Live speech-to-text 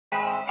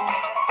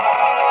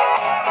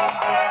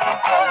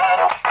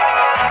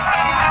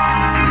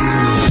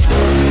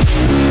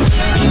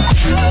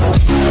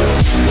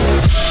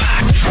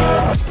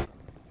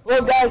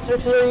Hello guys,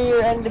 Trickster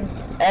here, and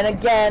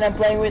again I'm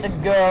playing with a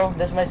girl.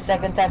 This is my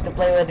second time to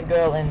play with a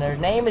girl, and her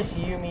name is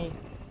Yoomi.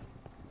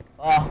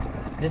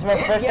 This is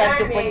my first time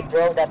to play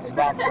bro. That's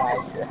bad,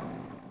 guys.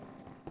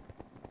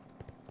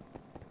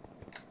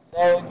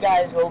 So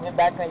guys, we'll be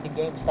back when the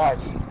game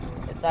starts.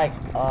 It's like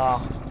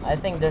I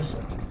think there's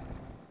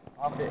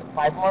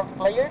 5 more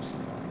players.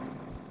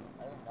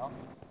 I don't know.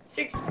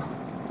 6.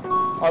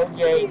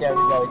 Okay, there we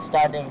go. It's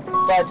starting. It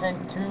starts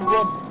in 2.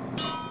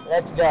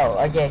 Let's go.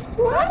 Okay.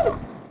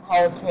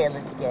 Okay,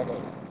 let's get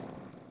it.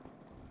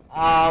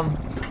 Stop.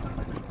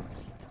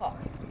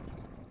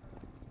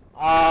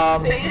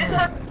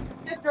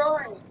 You're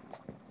drawing.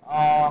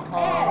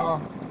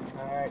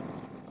 Turn.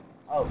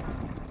 Oh.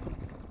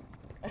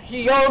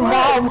 Your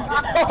mom.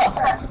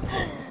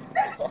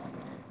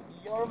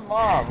 Your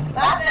mom.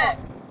 Stop it.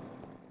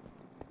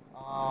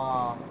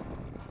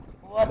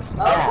 What's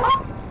that?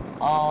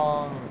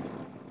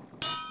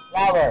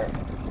 Flower.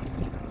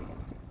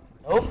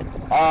 Nope.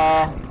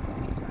 Oh.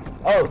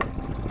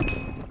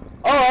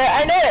 Oh,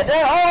 I know it.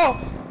 There. Oh,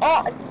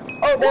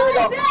 there we go.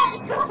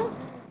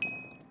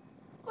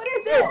 What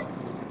is it?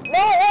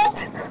 No, what?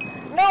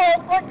 No, I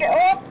forgot.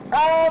 What? I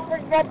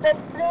forgot that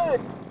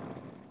fruit.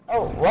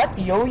 Oh, what?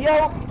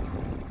 Yo-yo?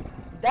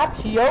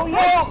 That's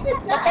yo-yo?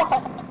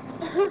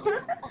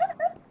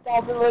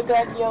 Doesn't look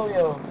like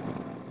yo-yo.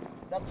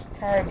 That's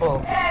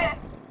terrible.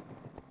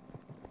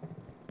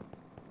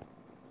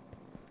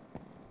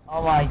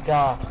 Oh my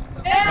god.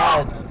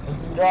 No,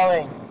 it's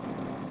drawing.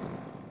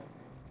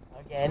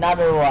 Okay,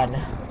 another one.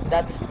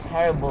 That's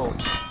terrible.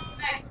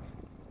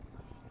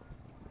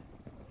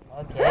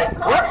 Okay.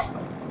 What?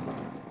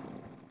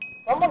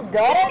 Someone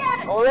got it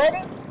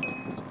already?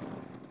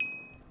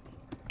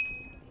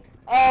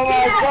 Oh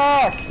my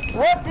god!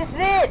 What is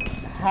it?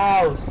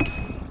 House.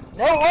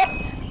 No, what?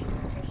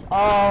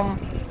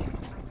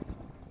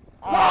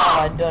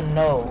 I don't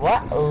know.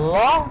 What?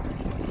 Law?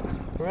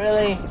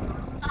 Really?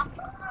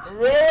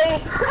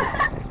 Really?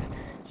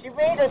 She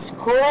made a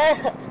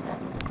square?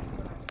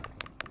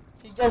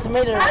 She just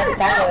made a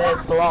rectangle and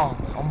it's long.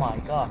 Oh my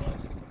god.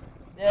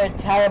 They're a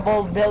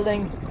terrible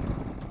building.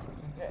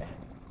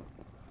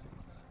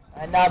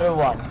 Another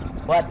one.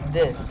 What's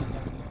this?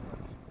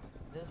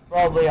 This is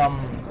probably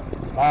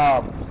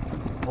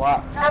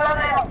what?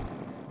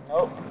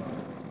 Nope.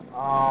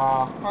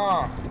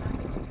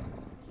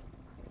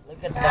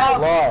 Look at the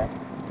floor.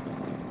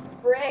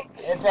 Brick.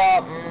 It's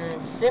a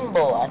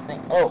symbol, I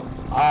think. Oh,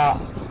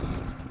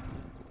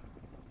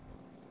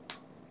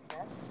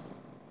 yes.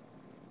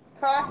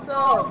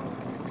 Castle.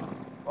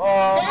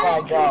 Oh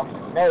my god.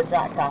 No, it's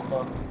not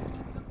castle.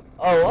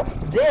 Oh, what's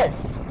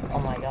this? Oh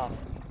my god.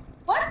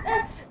 What?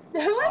 What?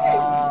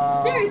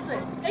 Seriously,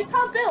 it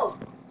can't build.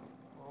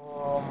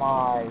 Oh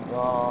my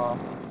god.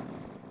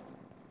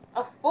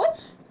 A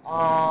foot?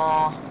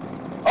 Oh,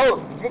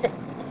 is it?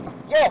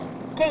 Yeah,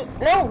 cake.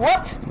 No,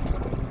 what?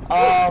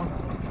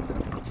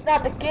 It's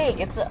not the cake.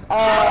 It's no,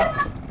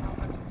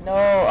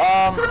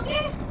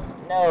 Cookie?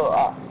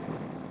 no,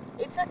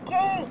 it's a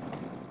cake.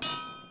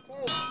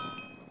 Cake.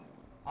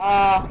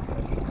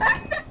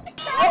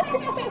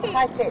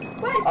 Hi, cake.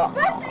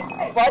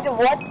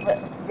 What?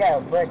 Yeah,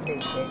 birthday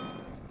cake.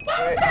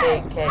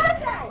 Birthday cake.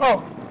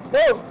 Oh,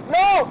 no!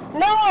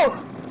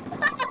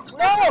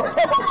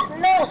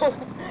 No!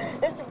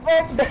 It's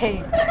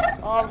birthday.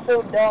 Oh, I'm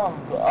so dumb.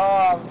 Oh,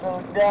 I'm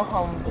so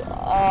dumb.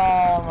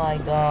 Oh my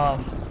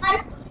god.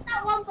 I've seen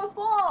that one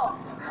before.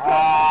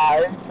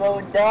 I'm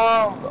so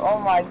dumb. Oh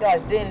my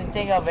god, didn't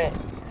think of it.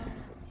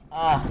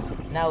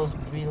 Now it's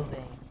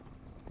building.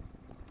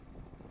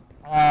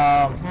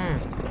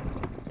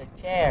 The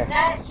chair.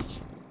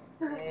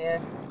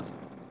 Chair.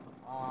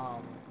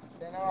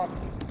 Sit up.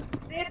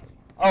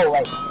 Oh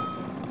wait.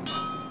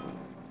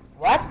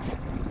 What?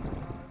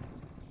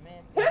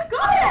 Who got it?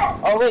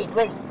 Oh wait.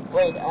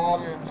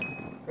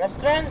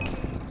 Restaurant.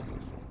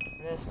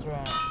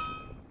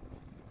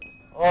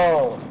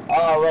 Oh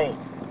wait.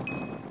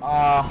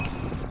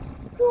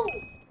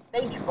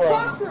 Stage play.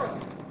 Classroom.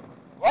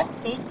 What,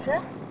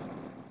 teacher?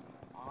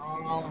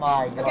 Oh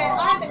my god. Okay,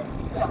 I'm it.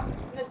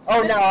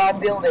 Oh, now I'm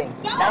building.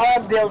 Now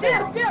I'm building.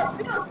 Build.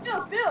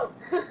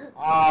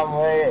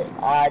 Wait.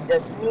 I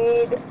just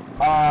need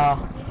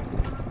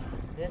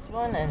this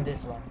one and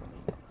this one.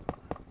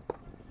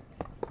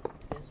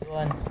 This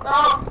one.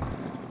 Oh.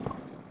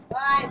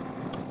 Fine.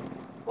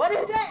 What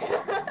is it?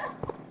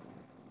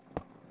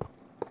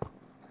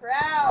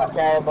 Crowd.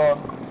 Terrible.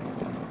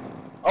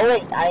 Oh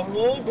wait, I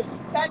need.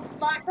 That's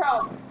my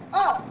crowd.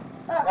 Oh.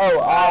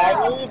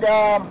 I need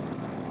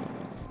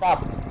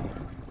stop.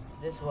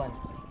 This one.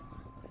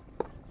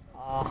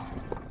 Oh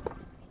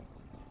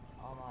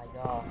my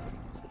god.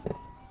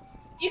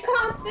 You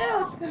can't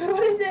build.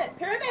 What is it?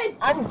 Pyramid.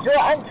 I'm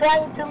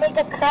trying to make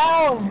a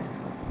crown.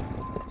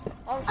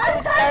 I'm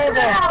so trying to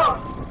terrible.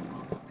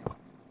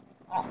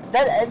 No,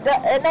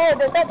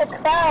 that's not the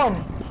crown.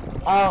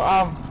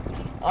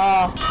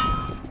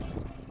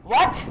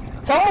 What?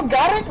 Someone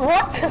got it?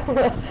 What?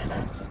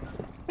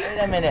 Wait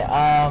a minute.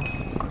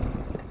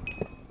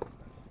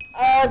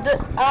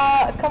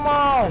 Come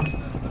on.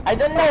 I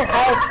don't know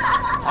how.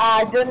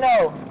 I don't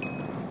know.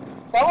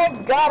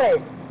 Someone got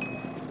it.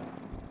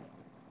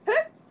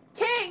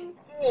 King.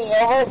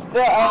 I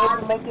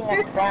was making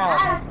a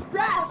sound.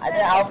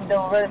 I'm the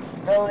worst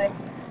builder.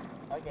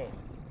 Okay,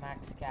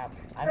 max cap.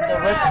 I'm the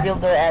worst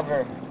builder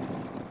ever.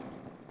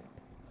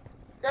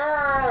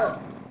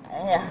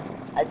 Yeah,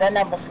 I don't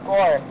have a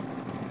score.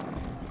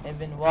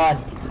 Even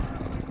one.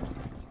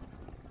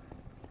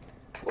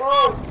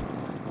 Whoa.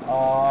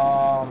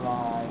 Oh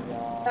my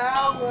god.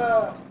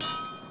 Tower.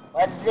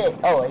 What is it?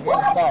 Oh, I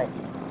didn't saw it.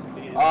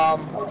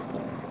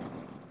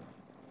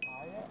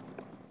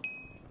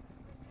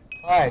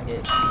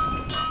 Target.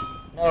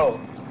 No.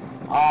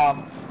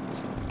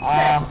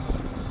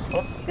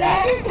 What's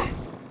that?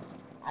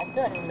 I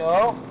don't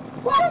know.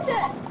 What is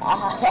it?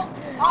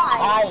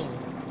 I.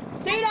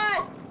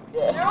 Cheetahs!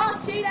 Yeah. They're all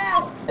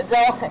cheetahs!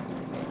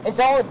 It's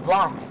all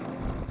black.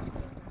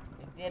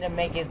 It didn't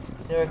make it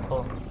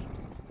circle.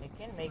 You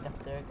can make a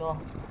circle.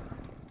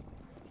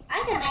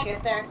 I can make a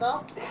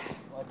circle.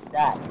 What's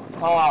that?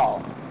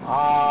 Tall.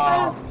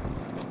 Oh,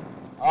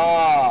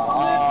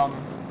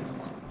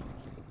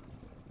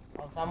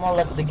 someone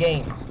left the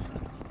game.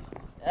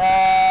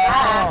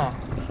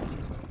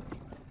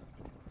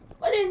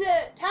 What is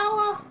it?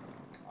 Tower?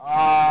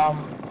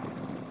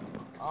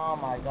 Oh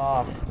my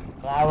gosh.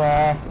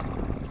 Flower.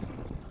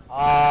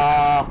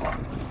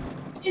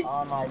 It's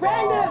oh my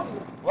random.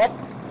 god. What?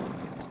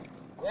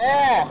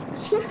 Where?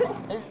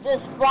 It's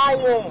just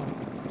flying. Green.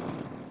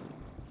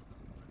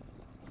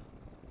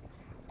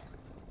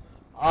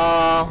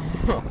 Oh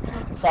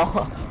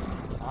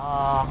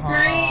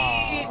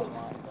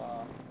my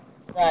god.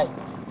 It's like,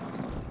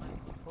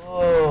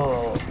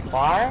 oh,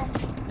 farm?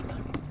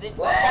 Is it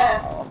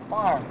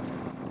farm?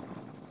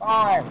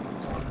 Farm.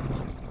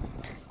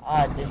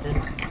 This is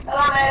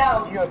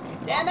Hello,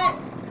 damn it.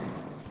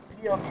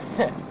 it's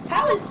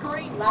How is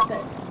green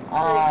lapis?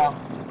 Oh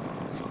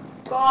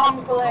my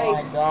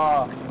Cornflakes.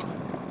 god.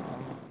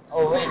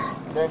 Oh wait,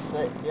 there's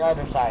the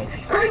other side.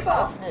 Creeper.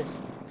 What's this?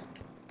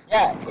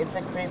 Yeah, it's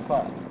a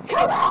creeper.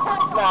 Come on.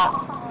 It's not.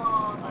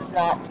 It's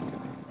not.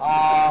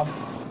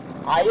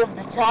 Eye of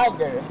the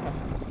tiger.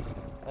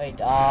 Wait,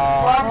 I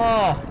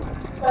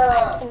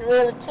can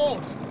really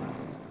think.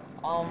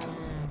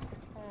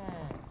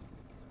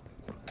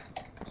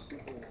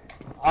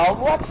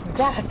 What's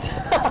that?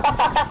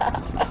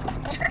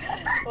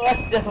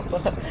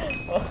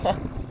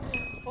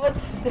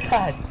 What's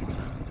that?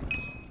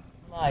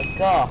 My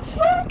gosh.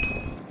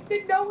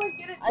 Did no one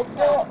get it? I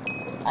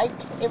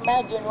can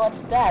imagine what's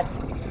that.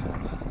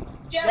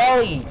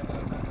 Jelly. Jelly.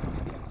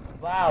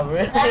 Wow,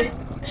 really?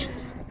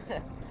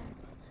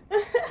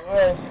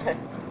 Worst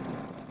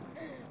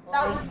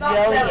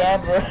jelly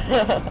ever.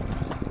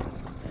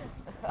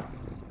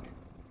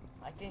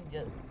 I can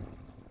just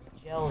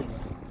jelly.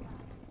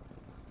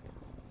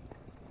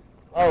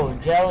 Oh,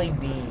 jelly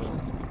bean.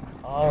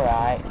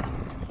 Alright.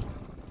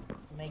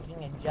 It's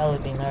making a jelly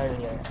bean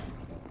earlier.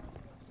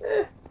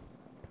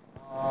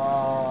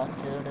 Oh,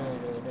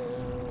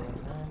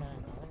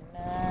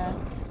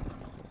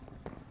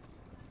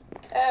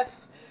 F.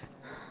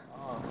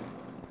 oh,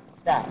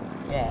 what's that?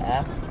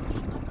 Yeah, F.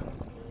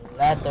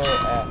 Letter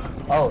F.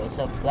 Oh, it's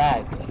a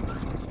flag.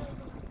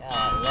 Yeah,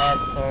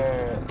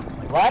 letter.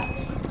 What?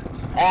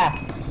 F.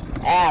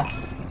 F.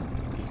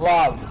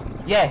 Flog.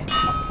 Yeah, a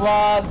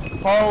flog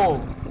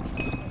pole.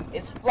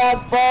 It's flog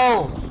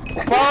pole.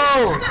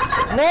 Pole.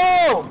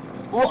 No.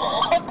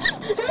 What?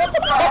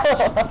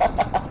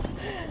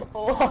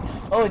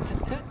 Oh, it's a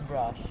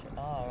toothbrush.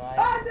 Alright.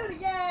 Oh, do it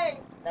again.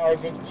 No,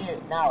 is it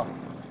you? No.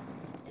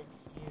 It's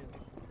you.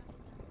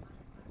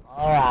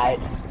 Alright.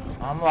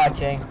 I'm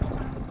watching.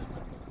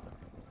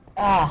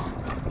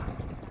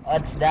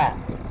 What's that?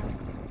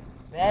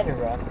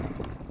 Bedrock.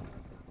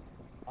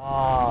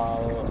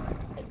 Oh,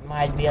 it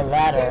might be a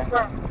ladder.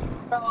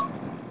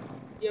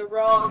 You're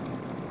wrong.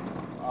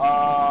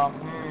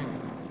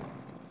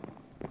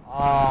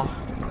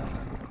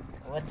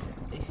 What's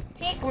a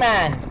stick,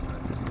 man?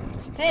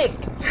 Stick.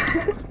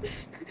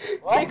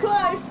 What? You're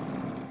close.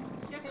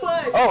 You're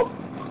close.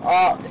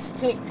 Oh,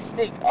 stick.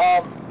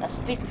 A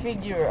stick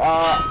figure.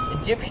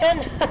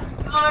 Egyptian.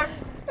 No.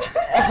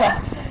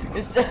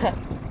 It's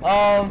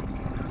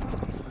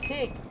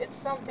stick. It's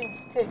something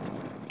stick.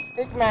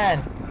 Stick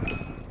man.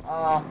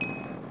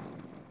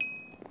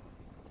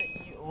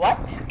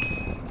 What?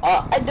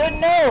 I don't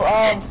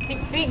know. Stick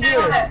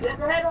figure. There's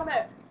a head on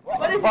it.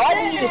 What is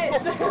body?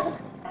 this?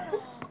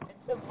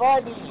 It's a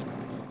body. You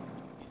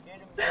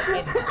shouldn't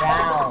make it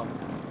down.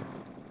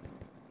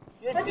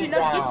 Should How be did you not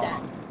down. get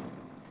that?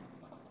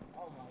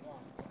 Oh my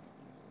god.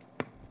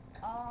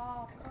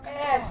 Oh,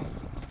 F.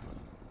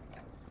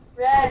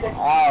 Red.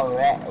 Oh,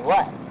 red.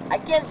 What? I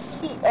can't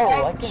see.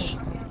 Oh, I can.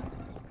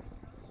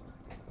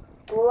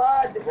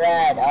 Blood.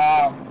 Red.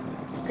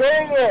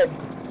 Period.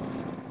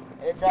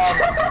 It's come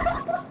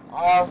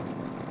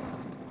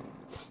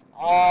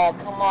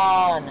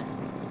on.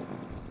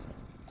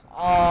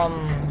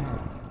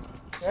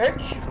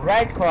 Search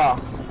right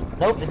cross.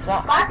 Nope, it's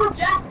not. Michael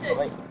Jackson.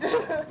 Wait.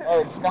 Oh,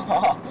 it's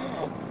not.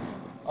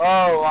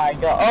 Oh my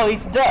god. Oh,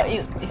 he's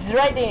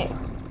writing.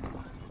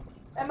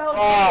 MLG.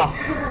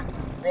 Oh.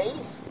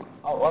 Base?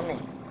 Oh, I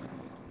mean.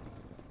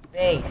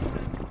 Base.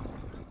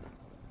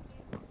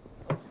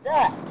 What's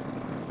that?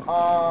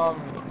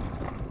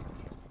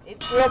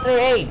 It's letter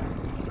A.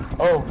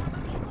 Oh.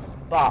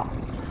 Ba.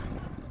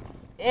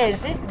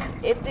 Is it?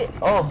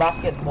 Oh,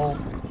 basketball.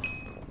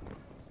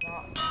 It's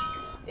not.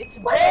 It's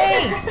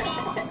base!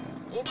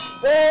 It's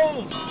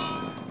base!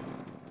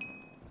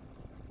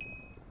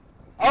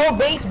 Oh,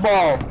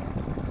 baseball!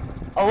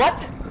 Oh,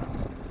 what?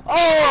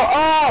 Oh,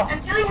 oh! I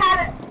nearly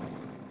had it.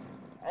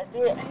 I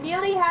did. I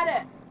nearly had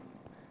it.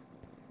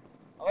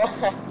 Oh.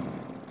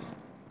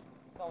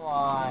 Come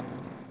on.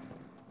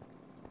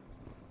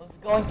 Who's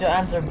going to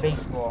answer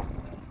baseball?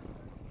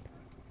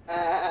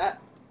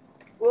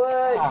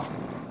 Wood. Ah.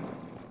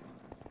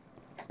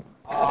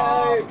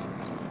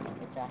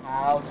 It's a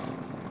house.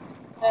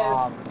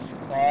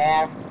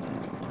 Square.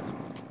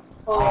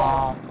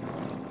 Oh.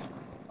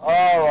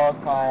 Oh,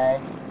 okay.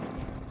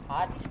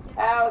 Hot.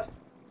 House.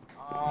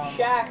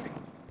 Shack.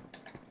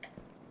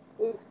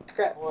 Ooh,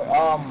 crap. Or,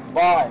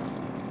 barn.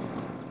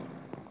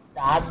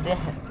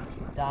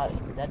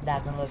 That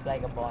doesn't look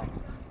like a barn.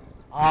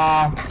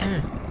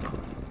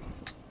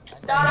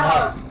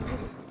 Stop.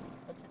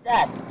 What's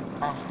that?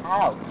 A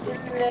house.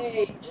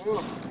 Village.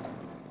 Roof.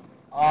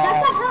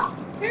 That's a house.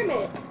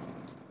 Pyramid.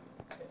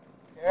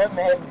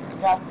 Pyramid.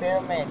 It's a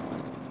pyramid.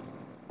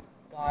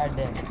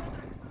 Garden.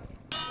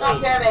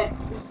 Not pyramid.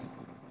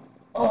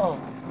 Oh.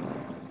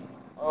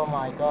 Oh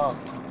my god.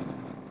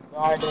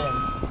 Garden.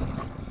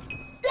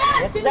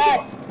 What's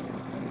that?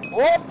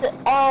 What?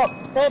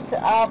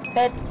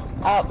 Pet,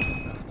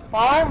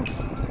 farm?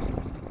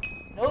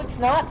 No, it's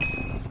not.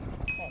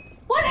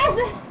 What is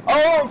it?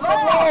 Oh, it's a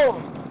loan.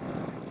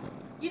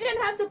 You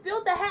didn't have to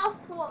build the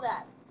house for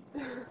that.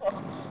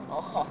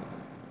 Oh.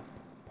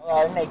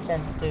 Well, it makes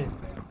sense too.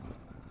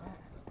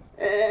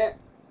 Oh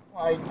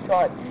my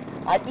god.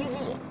 I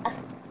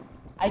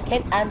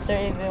can't answer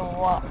even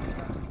what.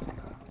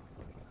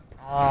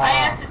 I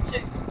answered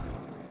 2.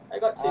 I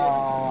got 2.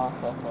 Oh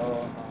my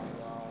god.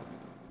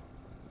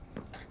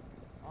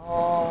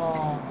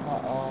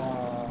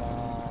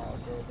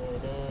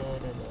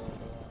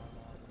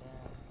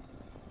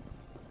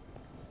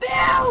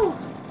 Build!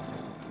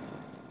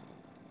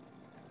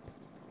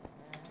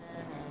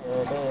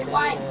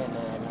 White.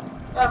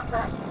 Oh,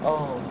 crap.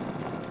 Oh,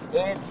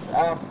 it's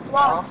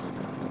Lost.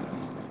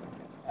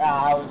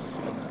 house.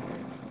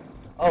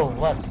 Oh,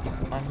 what?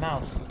 My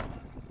mouse.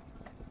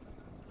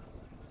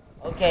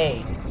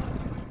 Okay,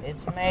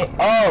 it's made.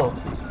 Oh,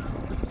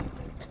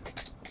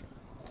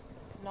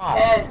 it's not.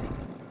 Head.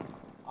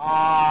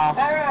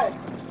 Arrow.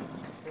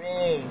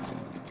 3.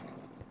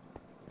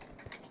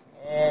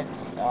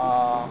 It's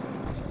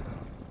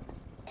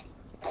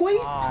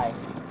Point. 5.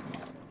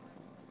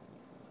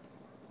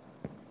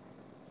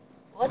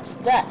 What's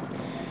that?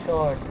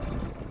 Short.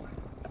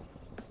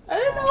 I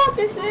don't know what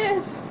this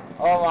is.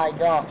 Oh my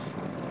gosh.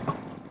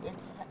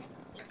 It's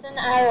an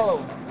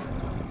arrow.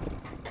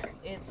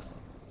 It's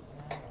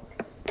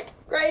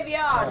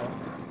Graveyard.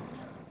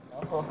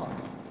 oh.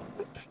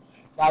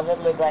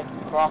 Doesn't look like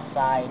a cross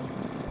sign.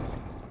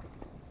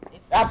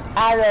 It's up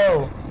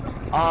arrow.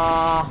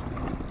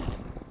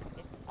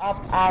 It's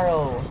up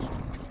arrow.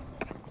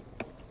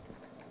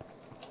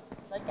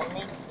 It's like a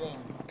neat thing.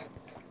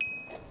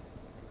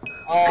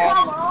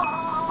 Come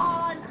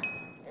on.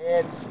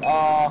 It's I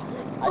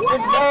What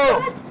don't else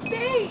know. could it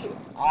be?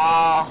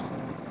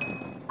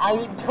 I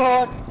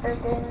don't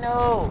freaking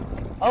know.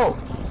 Oh,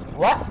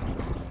 what?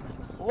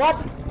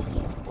 What?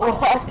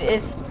 What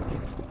is?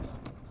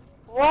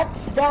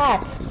 What's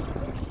that?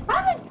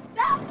 How does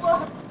that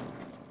work?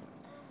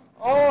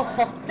 Oh,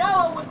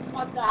 No one would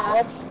want that.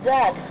 what's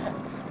that?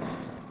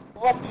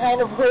 What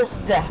kind of word is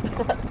that?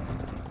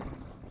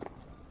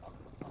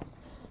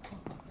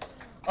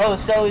 Oh,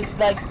 so it's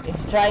like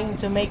it's trying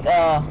to make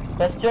a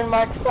question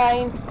mark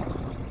sign.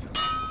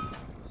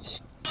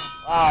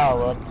 Wow,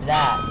 what's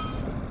that?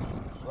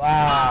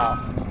 Wow.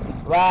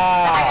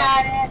 Wow. I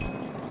got it.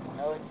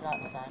 No, it's not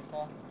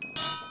Santa.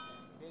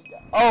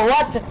 Oh,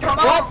 what? Come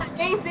What? on.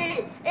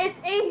 Easy. It's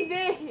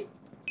easy.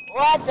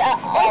 What?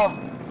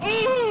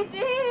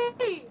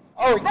 Easy.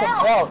 Oh, it's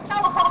a belt.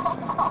 Come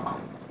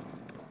on.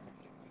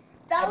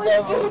 That was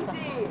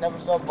easy. Never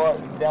saw a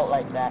belt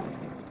like that.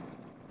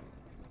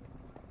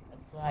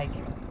 It's like a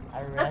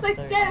That's like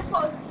Santa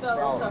Claus's belt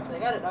or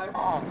something. I don't know.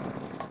 Oh.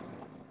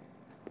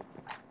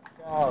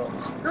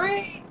 So,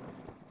 Green.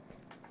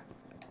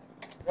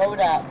 throw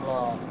that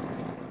ball.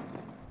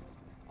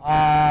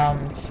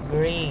 It's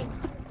green.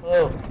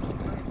 Poop.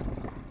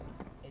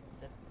 It's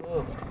a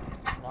poop.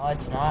 No,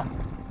 it's not.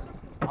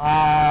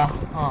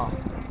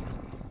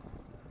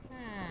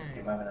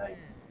 Your mum and I.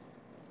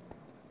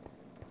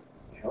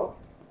 Sure.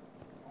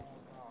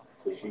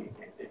 If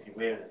you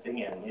wear the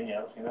thing out again, you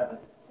know what's going to happen.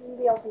 I'll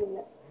be off in a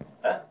minute.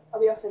 Huh? I'll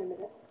be off in a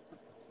minute.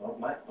 Well,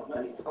 mate,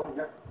 I've need to call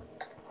you.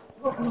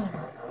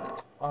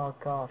 Oh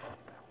gosh.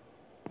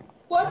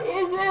 What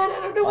is it? I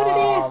don't know what it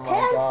Oh is. my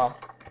Pets? god.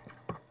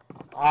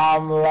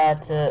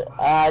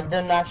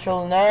 The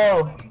natural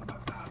no.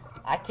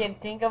 I can't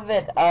think of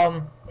it.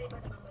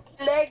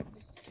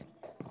 Legs.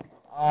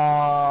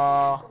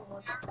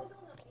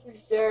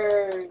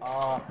 Sure.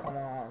 Come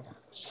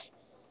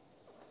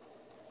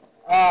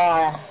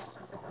on.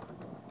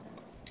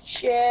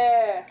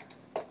 Chair.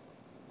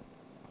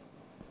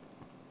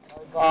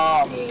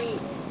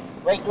 Seat.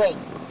 Wait,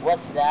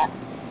 what's that?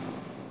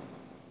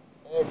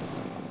 It's...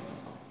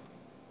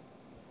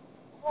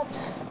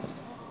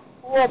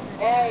 What's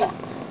Hey.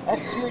 a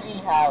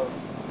 2D house?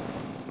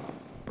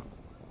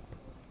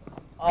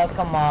 Oh,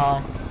 come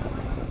on.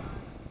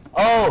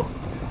 Oh,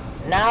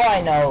 now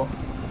I know.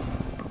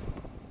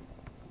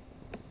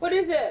 What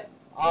is it?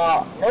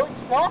 No,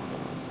 it's not.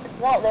 It's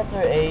not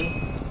letter A.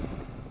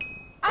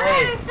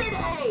 I said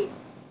A.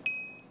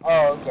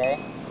 Oh, okay.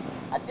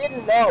 I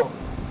didn't know.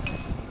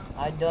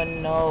 I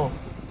don't know.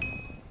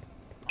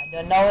 I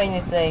don't know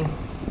anything.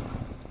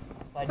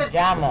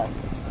 Pajamas.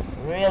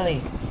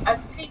 Really? I've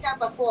seen that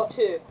before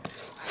too.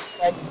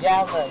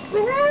 Pajamas.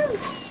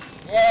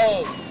 Woohoo!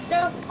 Yay!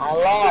 No. I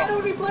lost.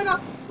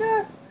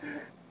 No.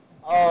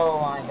 Oh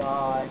my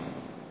gosh.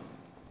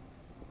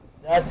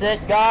 That's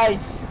it,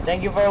 guys.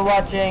 Thank you for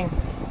watching.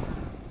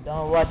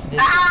 Don't watch this.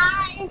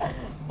 Bye.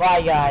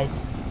 Bye, guys.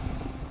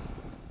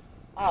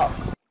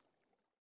 Oh.